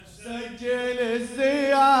سجل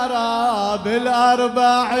الزيارة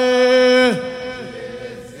بالأربعين،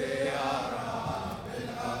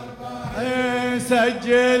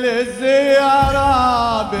 سجل الزيارة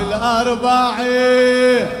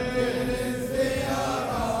بالأربعين،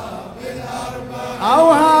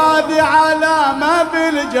 أو هذه علامة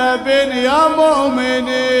بالجبن يا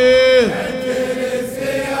مؤمنين،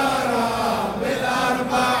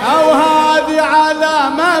 أو هذه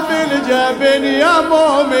علامة بالجبن يا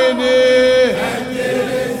مؤمنين،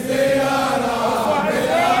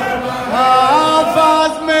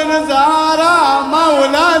 فاز من زارة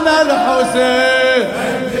مولانا الحسين،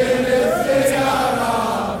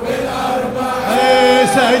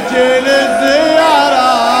 سجل الزيارة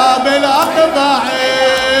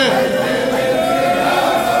بالأربعين،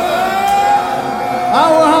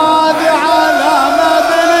 أو هذه علامة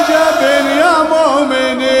بالجبن يا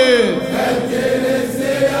مؤمنين، سجل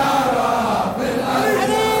الزيارة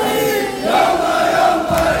بالأربعين. يلا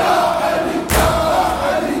يلا يا علي يا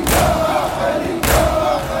علي يا علي يا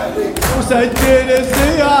علي، وسجل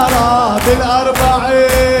الزيارة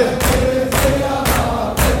بالأربعين،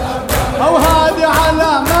 أو هذه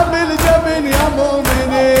علامة بالجبن يا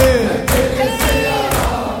مؤمنين،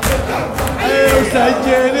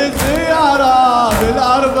 وسجل الزيارة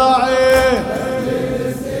بالأربعين،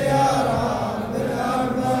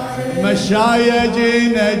 مشاية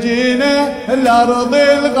جينا جينا الأرض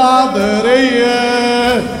الغاضرية،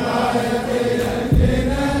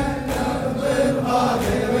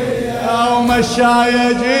 أو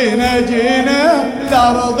مشاية جينا جينا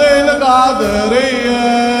الأرض الغاضرية،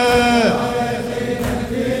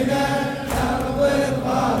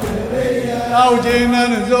 أو جينا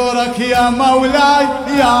نزورك يا مولاي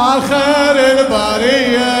يا خير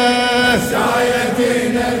البرية،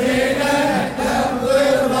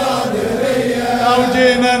 أو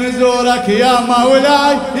جينا نزورك يا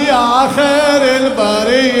مولاي يا خير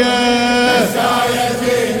البرية،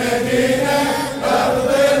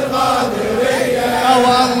 أو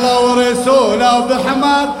الله ورسوله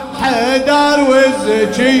بحمر حيدر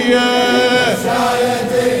والزكية،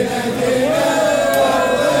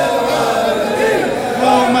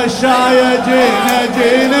 مشاية جينا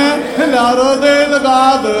جينا الأرض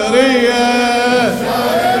الغاضرية،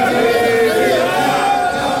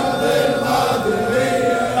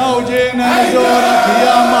 أو جينا نزورك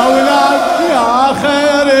يا مولاي يا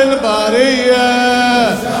خير البرية،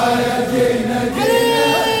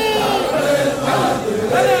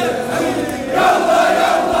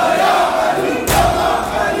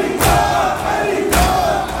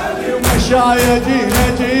 مشاية جينا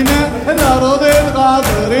جينا الأرض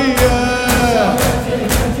الغاضرية،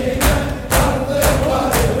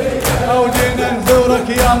 أو جينا نزورك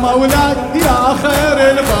يا مولاي يا خير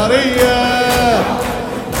البرية.